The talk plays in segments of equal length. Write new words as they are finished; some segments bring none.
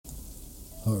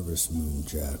Harvest Moon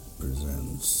Jack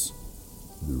presents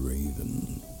The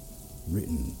Raven,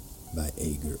 written by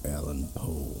Edgar Allan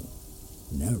Poe,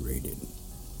 narrated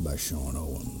by Sean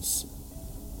Owens.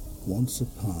 Once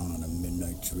upon a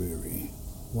midnight dreary,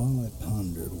 while I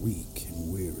pondered weak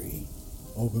and weary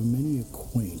over many a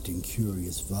quaint and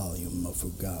curious volume of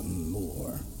forgotten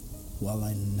lore, while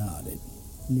I nodded,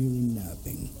 nearly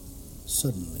napping,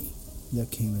 suddenly there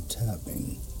came a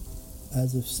tapping,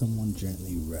 as if someone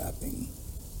gently rapping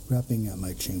at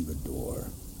my chamber door.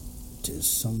 "'Tis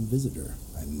some visitor,"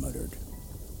 I muttered,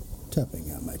 tapping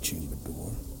at my chamber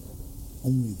door.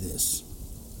 Only this,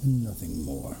 and nothing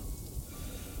more.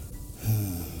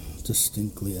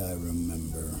 Distinctly I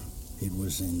remember, it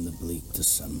was in the bleak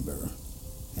December,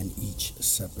 and each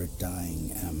separate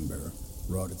dying ember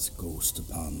wrought its ghost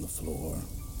upon the floor.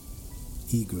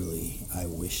 Eagerly I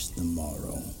wished the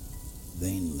morrow,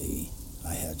 vainly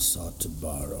I had sought to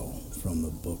borrow from the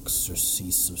book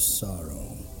surcease of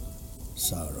sorrow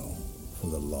for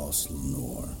the lost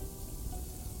Lenore,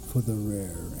 for the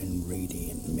rare and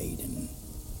radiant maiden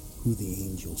who the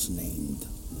angels named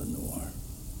Lenore,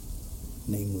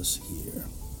 nameless here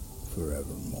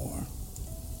forevermore.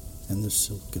 And the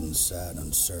silken, sad,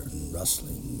 uncertain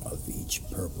rustling of each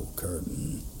purple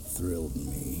curtain thrilled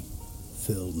me,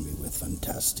 filled me with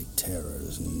fantastic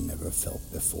terrors never felt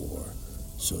before,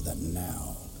 so that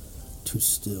now, to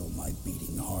still my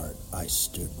beating heart, I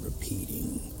stood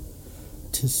repeating,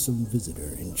 "'Tis some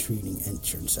visitor entreating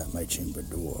entrance at my chamber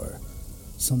door,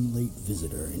 some late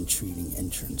visitor entreating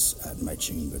entrance at my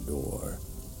chamber door.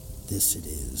 This it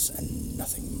is, and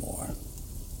nothing more."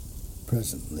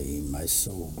 Presently my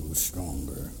soul grew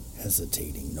stronger,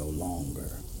 hesitating no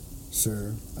longer.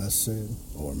 "Sir," I said,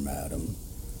 "or madam,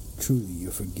 truly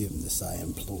your forgiveness I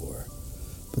implore,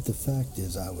 but the fact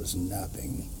is I was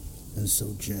napping, and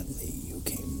so gently you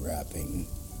came rapping,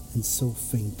 and so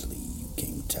faintly you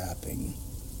came tapping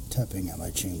at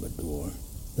my chamber door,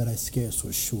 that I scarce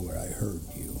was sure I heard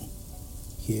you.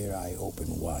 Here I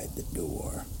opened wide the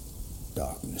door,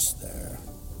 darkness there,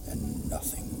 and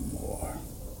nothing more."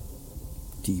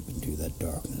 Deep into that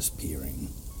darkness peering,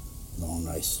 long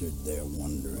I stood there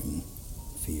wondering,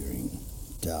 fearing,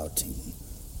 doubting,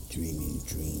 dreaming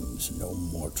dreams no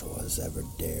mortal has ever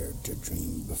dared to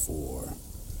dream before.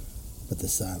 But the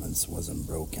silence wasn't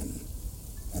broken,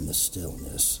 and the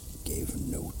stillness gave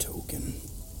no token,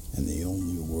 and the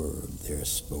only word there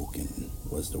spoken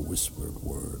was the whispered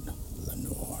word,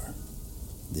 "Lenore."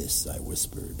 This I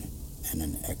whispered, and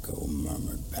an echo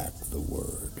murmured back the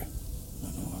word,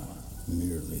 "Lenore."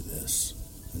 Merely this,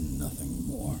 and nothing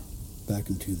more. Back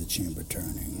into the chamber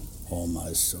turning, all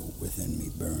my soul within me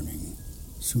burning,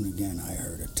 soon again I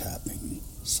heard a tapping,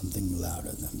 something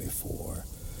louder than before.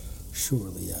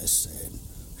 "Surely," I said,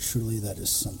 "surely that is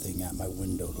something at my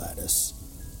window lattice.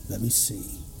 Let me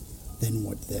see, then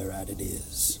what thereat it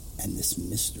is, and this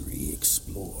mystery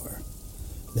explore.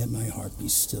 Let my heart be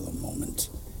still a moment,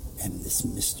 and this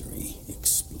mystery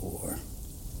explore.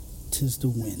 'Tis the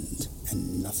wind,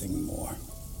 and nothing more."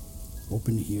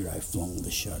 Open here I flung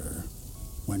the shutter,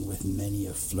 when with many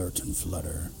a flirt and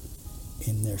flutter,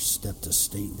 in there stepped a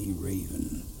stately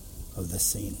raven of the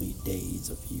saintly days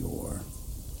of yore.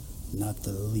 Not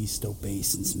the least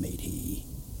obeisance made he,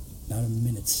 not a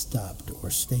minute stopped or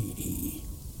stayed he,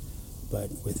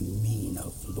 but with mien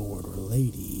of lord or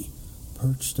lady,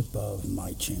 perched above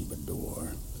my chamber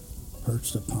door,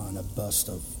 perched upon a bust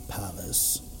of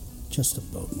Pallas, just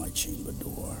above my chamber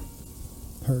door,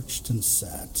 perched and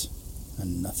sat,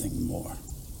 and nothing more.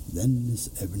 Then this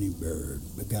ebony bird,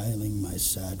 beguiling my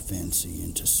sad fancy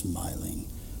into smiling,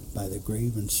 by the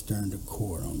grave and stern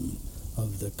decorum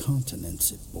of the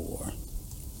countenance it bore.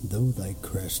 "Though thy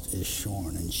crest is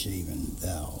shorn and shaven,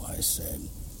 thou," I said,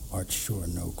 "art sure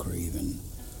no craven,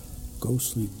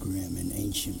 ghostly grim and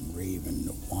ancient raven,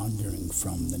 wandering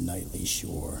from the nightly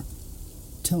shore.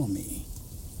 Tell me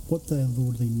what thy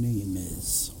lordly name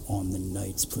is on the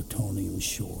night's plutonian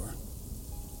shore."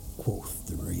 Quoth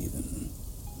the raven,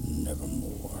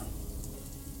 "Nevermore."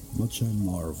 Much I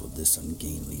marveled this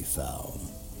ungainly fowl,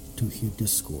 to hear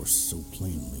discourse so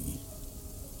plainly,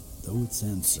 though its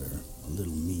answer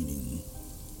little meaning,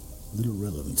 little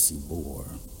relevancy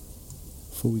bore.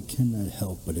 For we cannot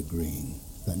help but agreeing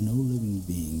that no living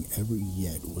being ever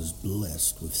yet was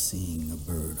blessed with seeing a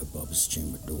bird above his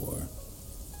chamber door,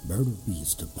 bird or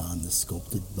beast upon the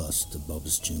sculpted bust above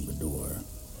his chamber door,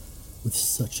 with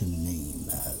such a name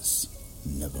as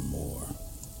Nevermore.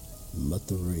 But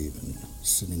the raven,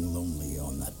 sitting lonely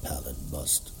on that pallid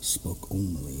bust, spoke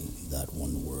only that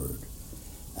one word,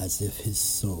 as if his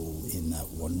soul in that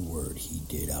one word he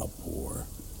did outpour.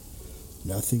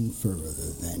 Nothing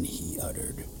further than he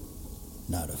uttered,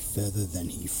 not a feather than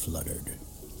he fluttered,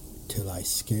 till I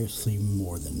scarcely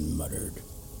more than muttered,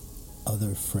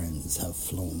 other friends have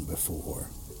flown before.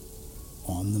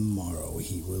 On the morrow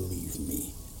he will leave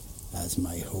me, as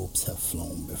my hopes have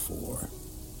flown before.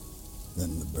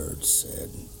 Then the bird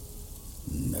said,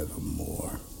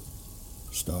 nevermore.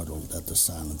 Startled at the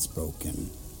silence broken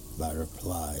by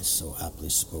replies so aptly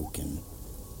spoken,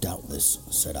 doubtless,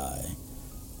 said I,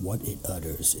 what it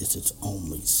utters is its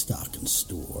only stock and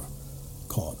store,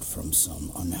 caught from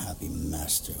some unhappy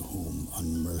master whom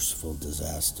unmerciful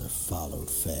disaster followed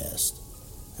fast,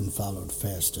 and followed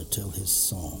faster till his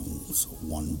songs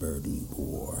one burden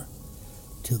bore,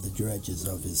 till the dredges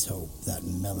of his hope that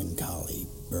melancholy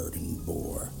burden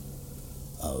bore,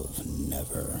 of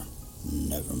never,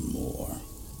 nevermore.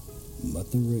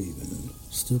 But the raven,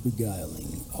 still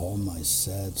beguiling all my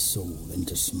sad soul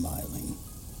into smiling,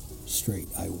 straight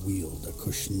I wheeled a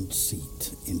cushioned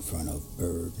seat in front of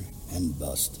bird and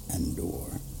bust and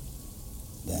door.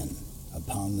 Then,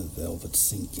 upon the velvet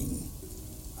sinking,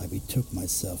 I betook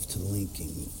myself to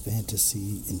linking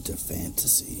fantasy into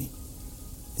fantasy,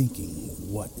 thinking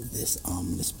what this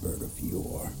ominous bird of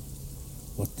yore,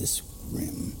 what this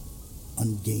grim,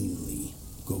 ungainly,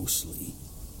 ghostly,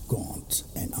 gaunt,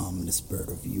 and ominous bird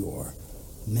of yore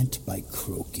meant by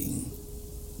croaking,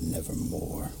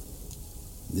 nevermore.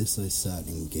 This I sat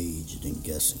engaged in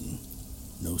guessing,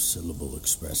 no syllable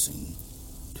expressing,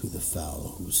 to the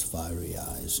fowl whose fiery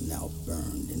eyes now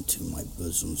burned into my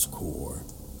bosom's core.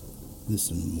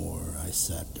 This and more I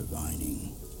sat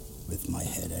divining, with my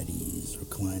head at ease,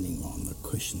 reclining on the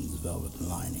cushion's velvet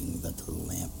lining that the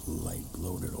lamp light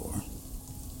gloated o'er,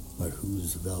 but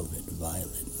whose velvet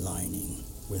violet lining,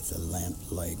 with the lamp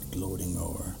light gloating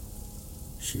o'er,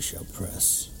 she shall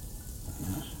press,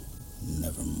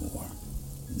 nevermore.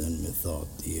 Then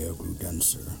methought the air grew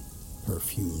denser,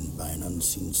 perfumed by an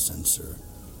unseen censer,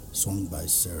 swung by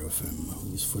seraphim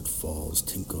whose footfalls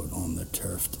tinkled on the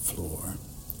turfed floor.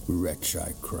 Wretch,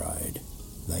 I cried,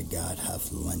 thy God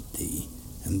hath lent thee,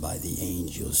 and by the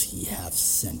angels he hath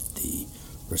sent thee,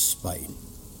 respite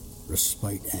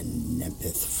and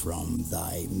nepenthe from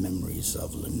thy memories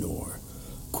of Lenore.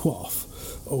 Quaff,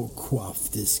 oh quaff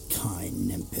this kind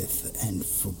nepenthe, and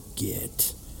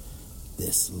forget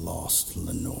this lost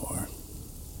Lenore.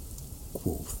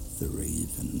 Quoth the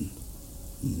raven,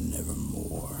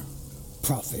 nevermore.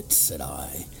 Prophet, said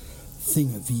I,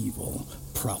 thing of evil,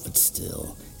 prophet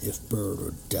still, if bird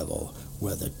or devil,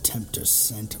 whether tempter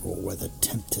sent or whether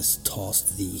tempest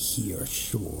tossed thee here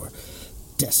ashore,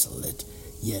 desolate,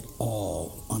 yet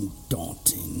all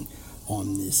undaunting,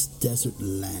 on this desert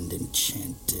land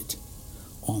enchanted,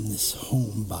 on this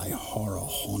home by horror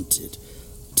haunted,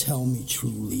 tell me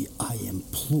truly, I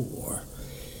implore,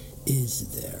 is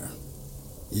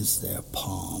there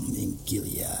palm in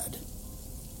Gilead?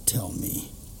 Tell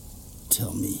me,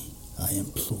 I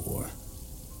implore.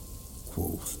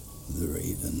 Quoth the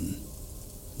raven,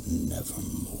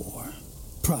 nevermore.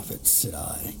 Prophet, said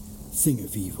I, thing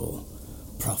of evil,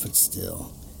 prophet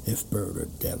still, if bird or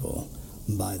devil,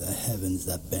 by the heavens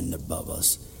that bend above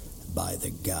us, by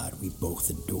the God we both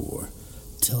adore,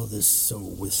 tell this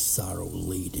soul with sorrow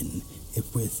laden,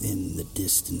 if within the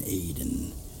distant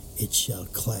Aidenn it shall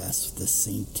clasp the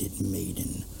sainted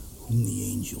maiden whom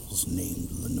the angels named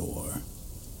Lenore.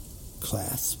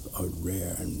 Clasp a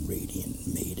rare and radiant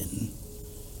maiden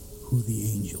who the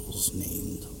angels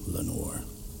named Lenore.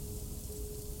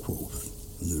 Quoth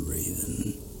the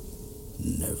raven,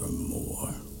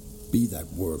 nevermore. Be that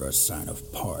word or sign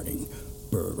of parting,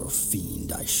 bird or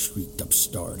fiend, I shrieked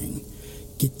upstarting,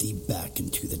 get thee back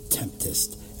into the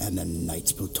tempest and the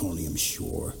night's plutonium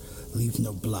shore. Leave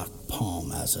no black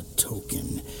palm as a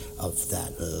token of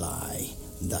that lie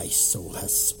thy soul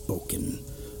has spoken.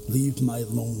 Leave my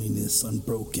loneliness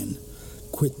unbroken.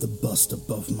 Quit the bust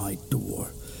above my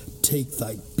door. Take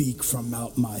thy beak from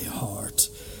out my heart,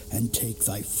 and take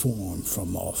thy form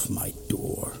from off my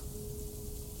door.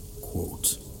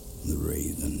 Quote the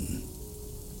raven,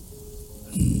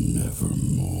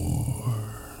 nevermore.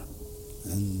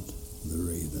 And the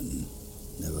raven,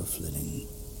 never flitting,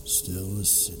 still is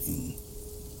sitting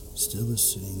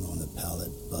on the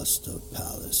pallid bust of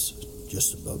Pallas,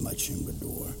 just above my chamber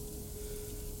door.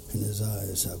 And his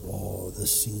eyes have all the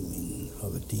seeming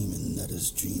of a demon that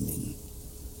is dreaming,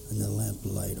 and the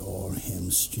lamplight o'er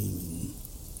him streaming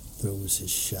throws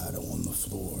his shadow on the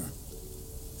floor,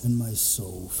 and my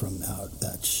soul from out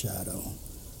that shadow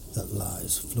that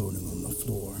lies floating on the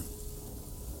floor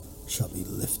shall be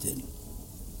lifted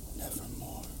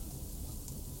nevermore.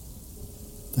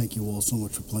 Thank you all so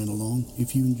much for playing along.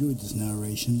 If you enjoyed this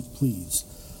narration, please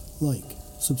like,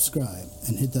 subscribe,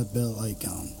 and hit that bell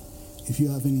icon. If you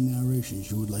have any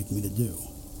narrations you would like me to do,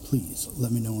 please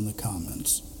let me know in the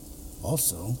comments.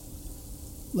 Also,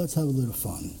 let's have a little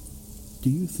fun. Do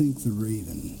you think the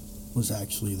raven was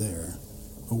actually there,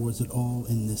 or was it all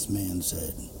in this man's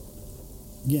head?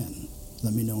 Again,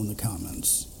 let me know in the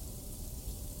comments.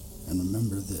 And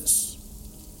remember this: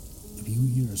 if you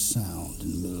hear a sound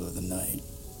in the middle of the night,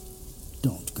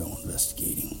 don't go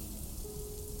investigating.